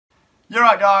You're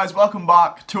right guys, welcome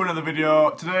back to another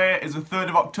video. Today is the 3rd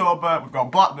of October, we've got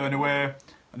Blackburn away,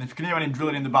 and if you can hear any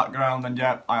drilling in the background then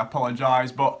yeah, I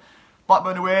apologise, but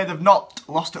Blackburn away, they've not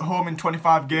lost at home in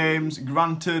 25 games,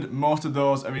 granted most of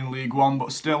those are in League One,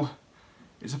 but still,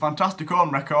 it's a fantastic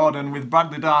home record, and with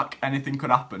Bradley Dark, anything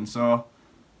could happen, so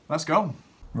let's go.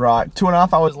 Right,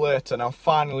 2.5 hours later, now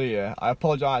finally here. I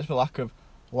apologise for lack of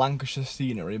Lancashire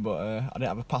scenery, but I didn't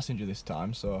have a passenger this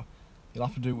time, so you'll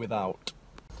have to do without.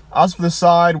 As for the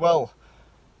side, well,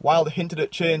 Wilder hinted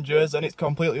at changes and it's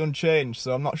completely unchanged,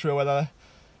 so I'm not sure whether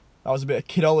that was a bit of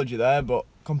kidology there, but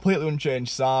completely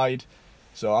unchanged side.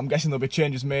 So I'm guessing there'll be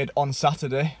changes made on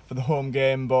Saturday for the home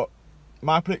game, but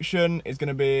my prediction is going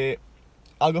to be,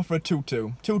 I'll go for a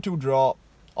 2-2. 2-2 draw,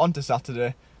 on to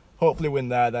Saturday, hopefully win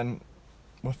there, then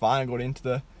we're fine going into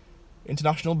the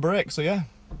international break, so yeah,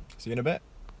 see you in a bit.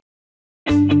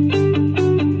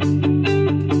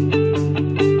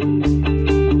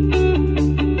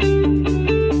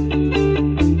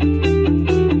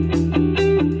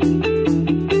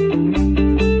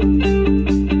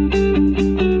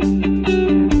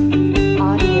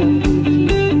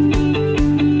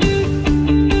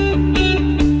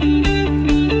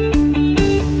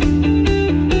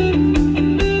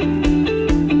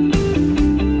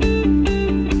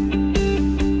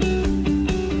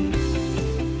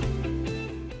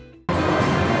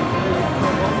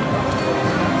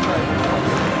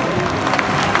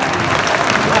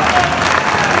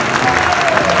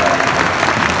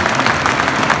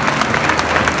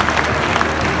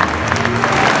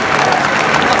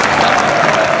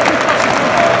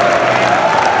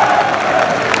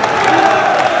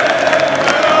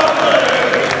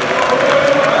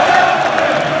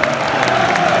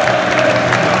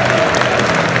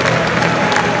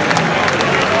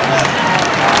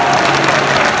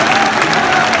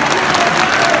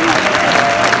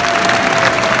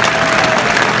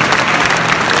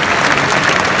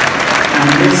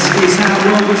 This is how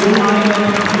Rovers line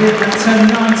up with the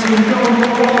 10-19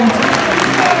 goal.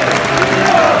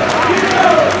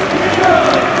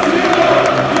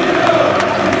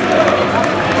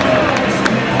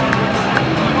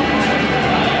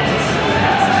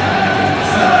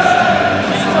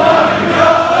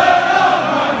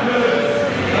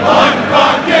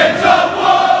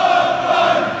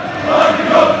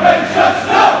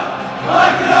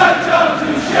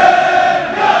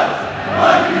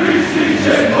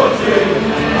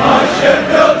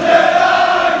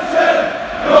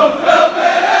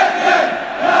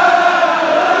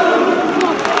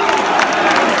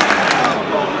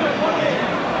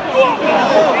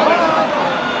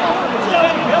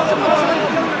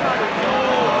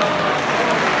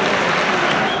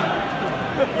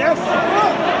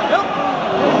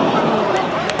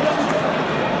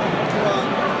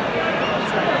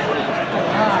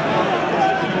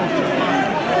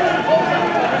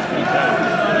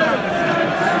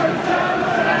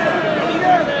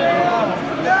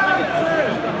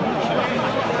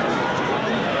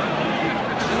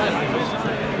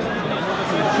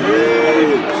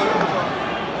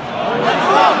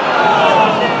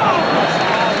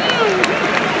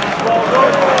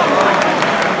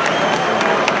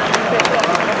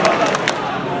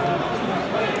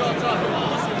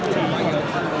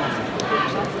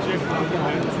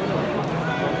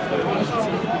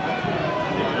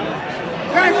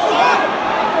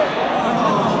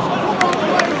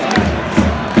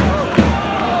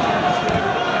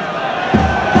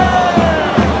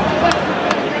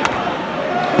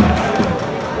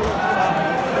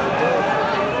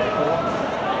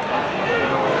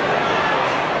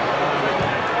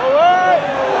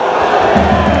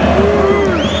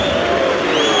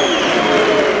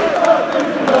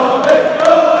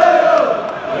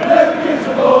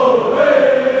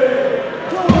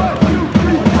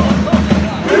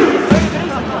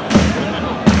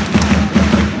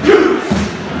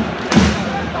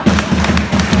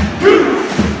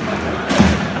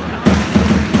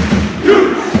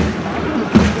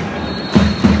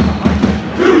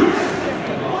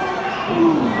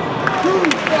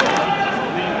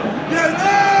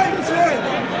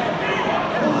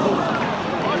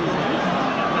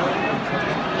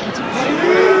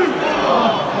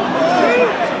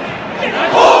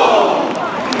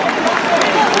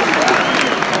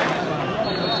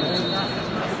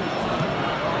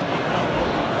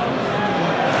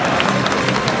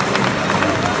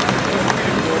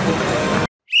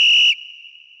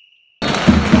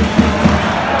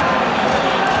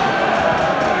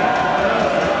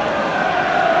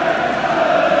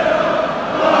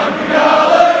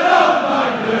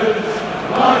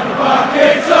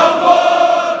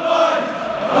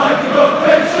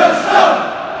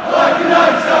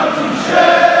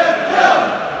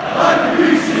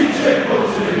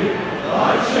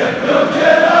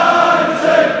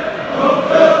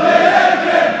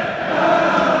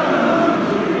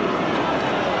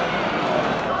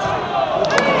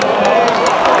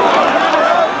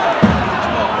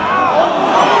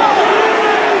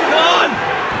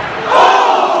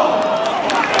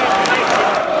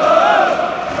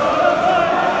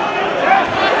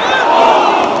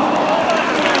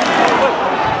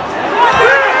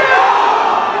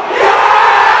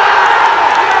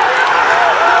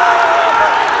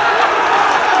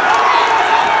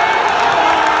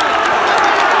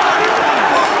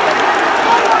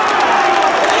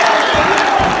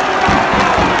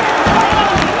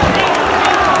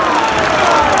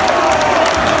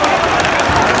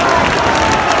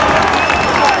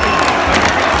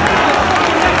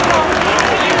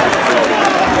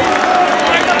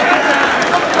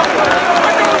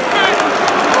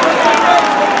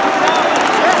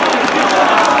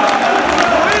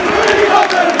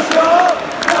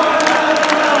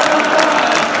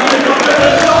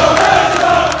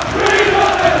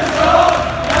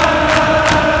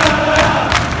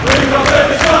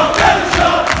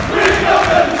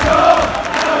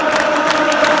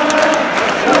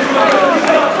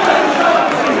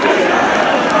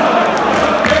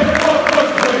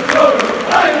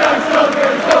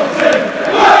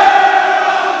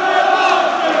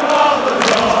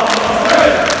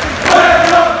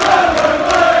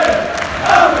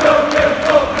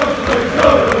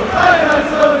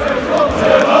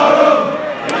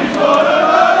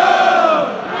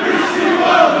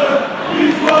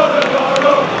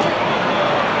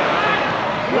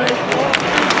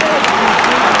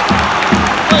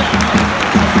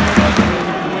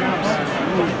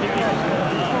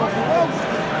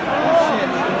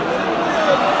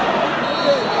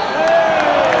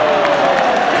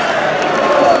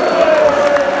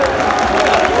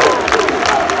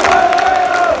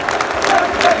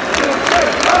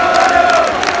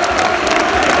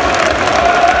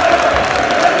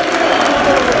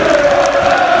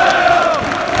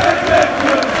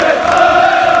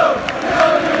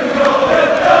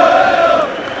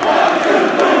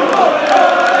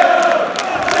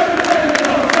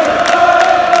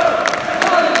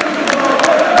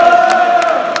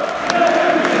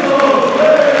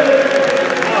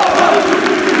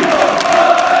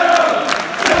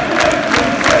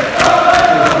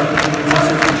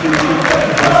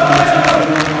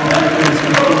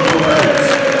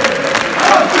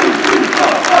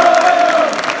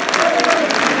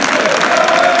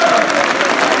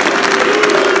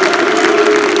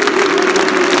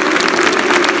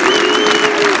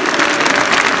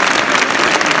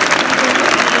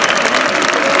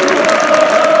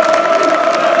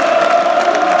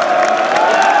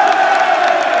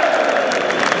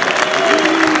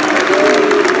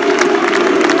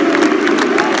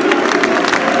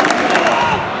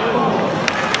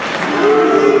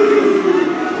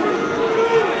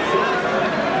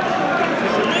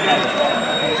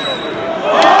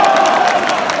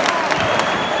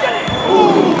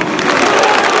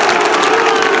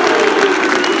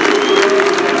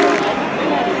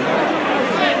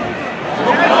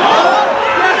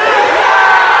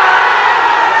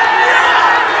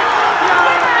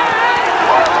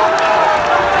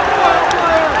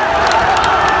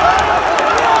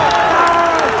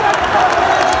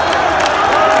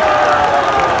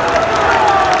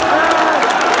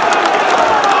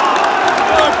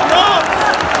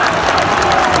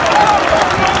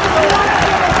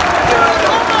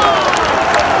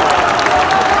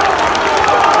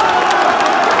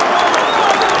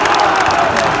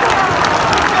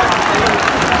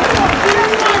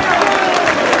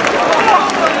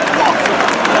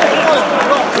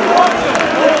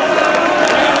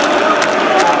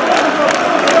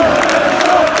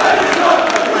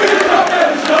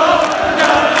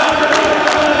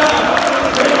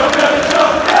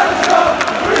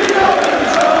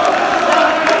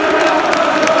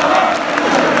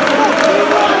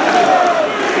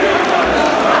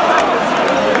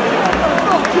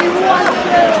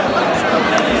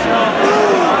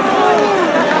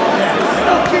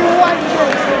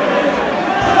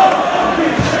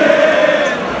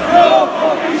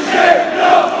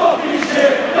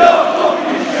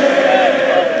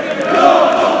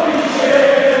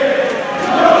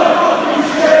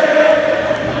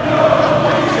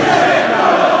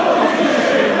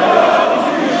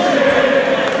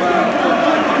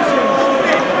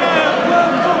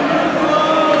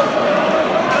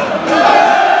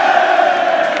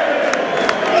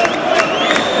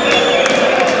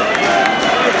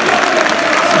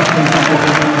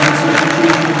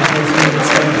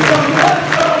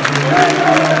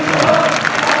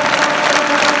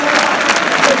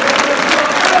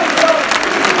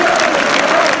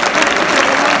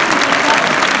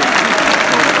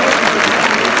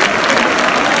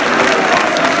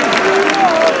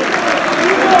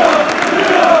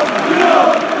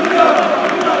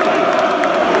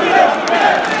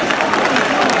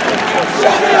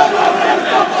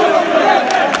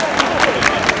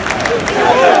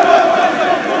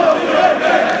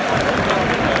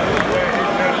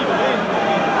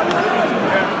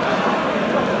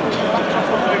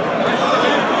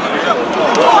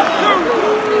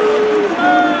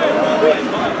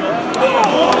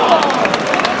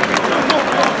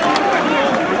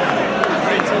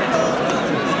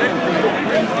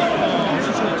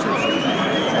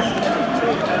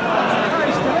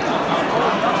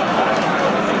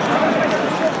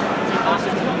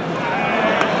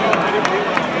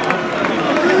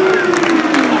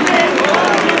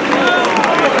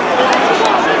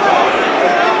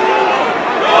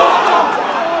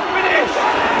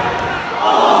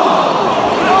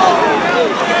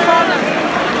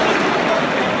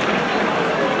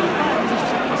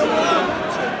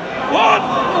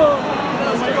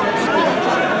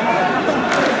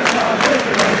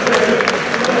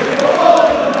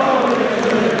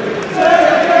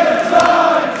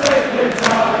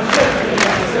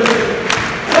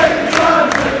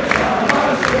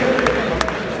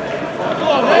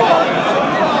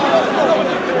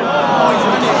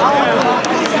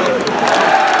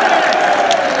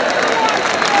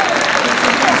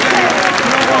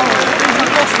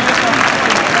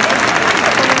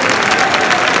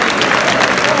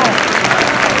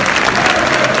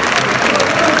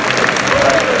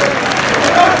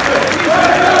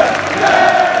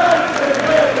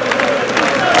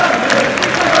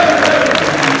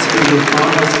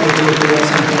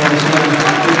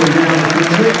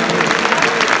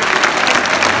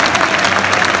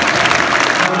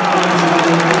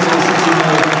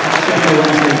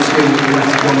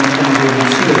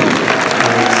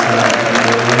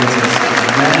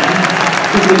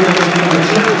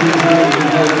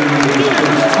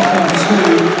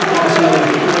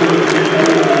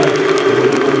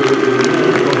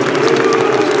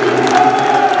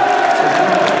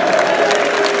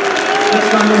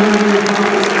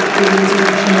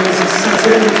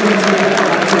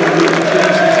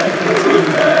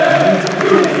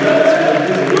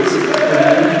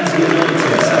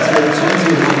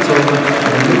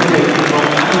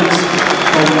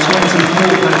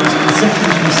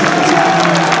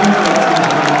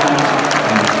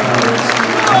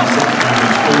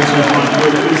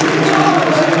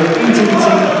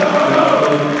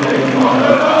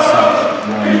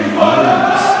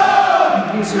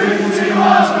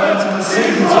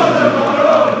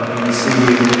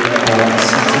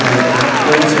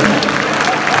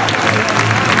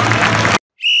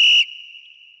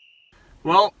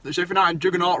 Well, the Sheffield United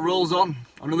juggernaut rolls on.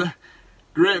 Another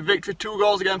great victory, 2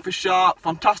 goals again for Sharp,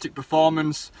 fantastic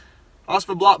performance. As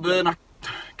for Blackburn, I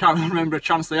can't really remember a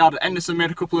chance they had. Henderson made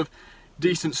a couple of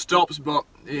decent stops, but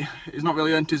he's not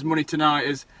really earned his money tonight.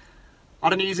 He's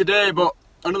had an easy day, but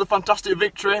another fantastic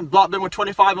victory. Blackburn were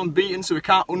 25 unbeaten, so we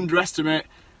can't underestimate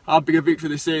how big a victory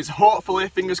this is. Hopefully,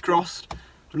 fingers crossed,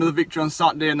 another victory on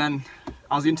Saturday, and then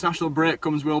as the international break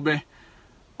comes, we'll be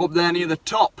up there near the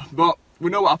top. But we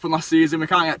know what happened last season, we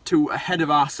can't get too ahead of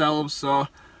ourselves, so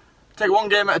take one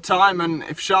game at a time, and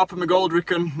if Sharp and McGoldrick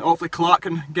and hopefully Clark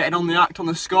can get it on the act on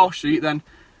the score sheet, then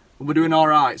we'll be doing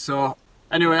alright. So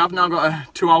anyway, I've now got a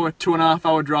 2.5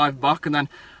 hour drive back, and then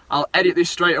I'll edit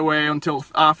this straight away until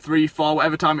 3:30, 4,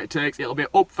 whatever time it takes. It'll be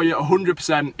up for you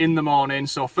 100% in the morning,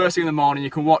 so first thing in the morning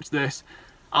you can watch this.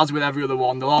 As with every other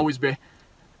one, they'll always be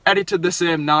edited the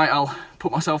same night. I'll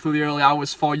put myself through the early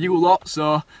hours for you lot,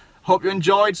 so hope you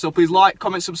enjoyed. So please like,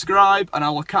 comment, subscribe, and I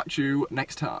will catch you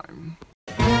next time.